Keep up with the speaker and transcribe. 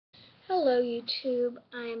Hello YouTube,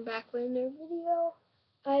 I am back with another video.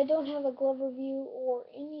 I don't have a glove review or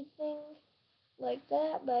anything like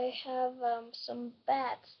that, but I have some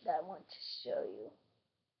bats that I want to show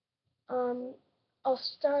you. I'll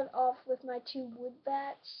start off with my two wood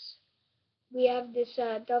bats. We have this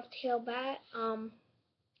dovetail bat. I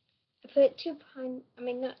put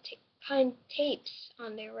pine tapes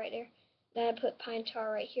on there right there. Then I put pine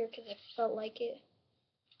tar right here because I felt like it.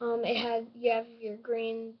 You have your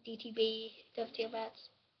green DTB dovetail bats,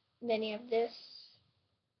 and then you have this.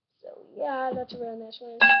 So yeah, that's a real nice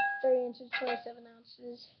one. 30 inches, 27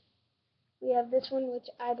 ounces. We have this one, which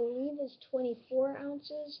I believe is 24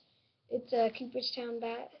 ounces. It's a Cooperstown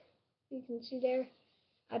bat. You can see there.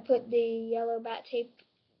 I put the yellow bat tape,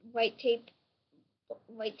 white tape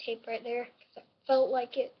right there because I felt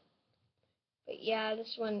like it. But yeah,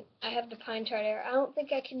 this one, I have the pine tar there. I don't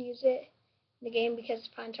think I can use it in the game because the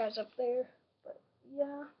pine tar's up there. But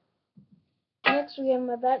yeah. Next, we have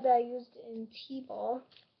my bat that I used in T-ball.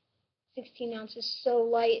 16 ounces, so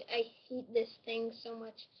light. I hate this thing so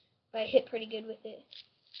much, but I hit pretty good with it.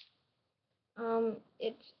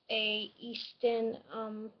 It's a Easton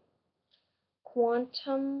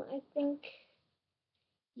Quantum, I think.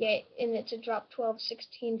 Yeah, and it's a drop 12,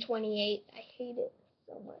 16, 28. I hate it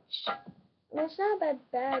so much. And it's not a bad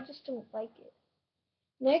bat, I just don't like it.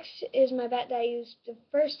 Next is my bat that I used the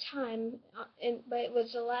first time, but it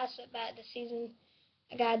was the last at bat of the season.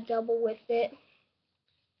 I got a double with it.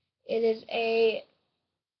 It is a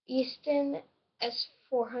Easton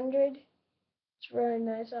S400. It's really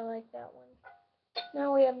nice. I like that one.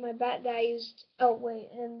 Now we have my bat that I used. Oh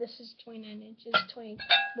wait, and this is 29 inches,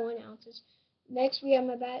 21 ounces. Next we have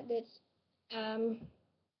my bat that's 30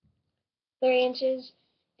 inches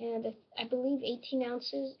and I believe 18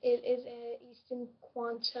 ounces. It is a Easton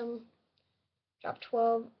Quantum drop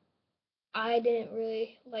 12. I didn't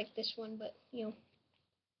really like this one, but you know,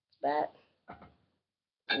 bat.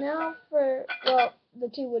 Now for the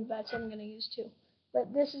two wood bats I'm gonna use too.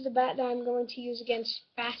 But this is a bat that I'm going to use against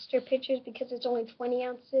faster pitchers because it's only 20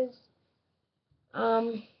 ounces.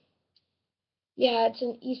 Yeah, it's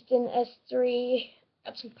an Easton S3.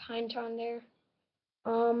 Got some pine tar on there.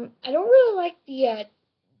 I don't really like the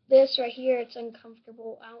this right here. It's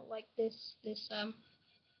uncomfortable. I don't like this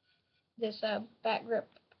bat grip.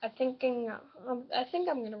 I think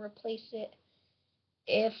I'm gonna replace it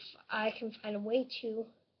if I can find a way to.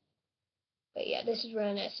 But yeah, this is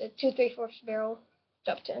really nice. A 2 3/4 barrel,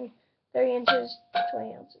 top 10, 30 inches,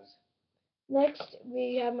 20 ounces. Next,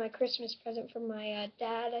 we have my Christmas present from my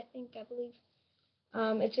dad, I believe.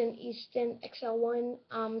 It's an Easton XL1,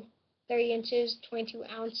 30 inches, 22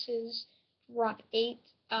 ounces, drop 8.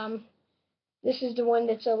 This is the one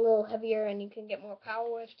that's a little heavier and you can get more power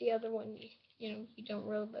with. The other one, you don't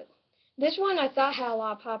really, but this one I thought had a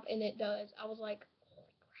lot of pop, and it does. I was like, holy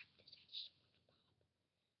crap, this has so much pop.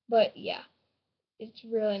 But yeah, it's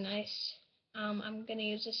really nice. I'm gonna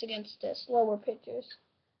use this against the slower pitchers.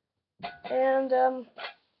 And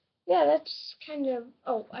yeah, that's kind of.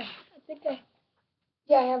 Oh, I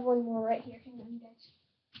have one more right here. Hang on, guys.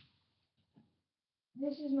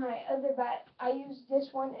 This is my other bat. I used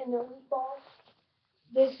this one in the Elite Ball.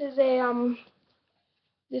 This is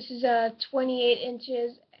a 28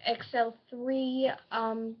 inches XL3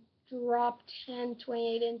 drop 10,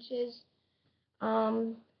 28 inches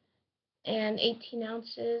and 18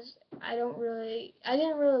 ounces. I didn't really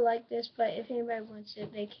like this, but if anybody wants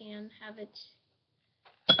it, they can have it.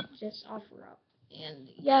 Just offer up. And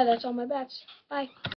yeah, that's all my bats. Bye.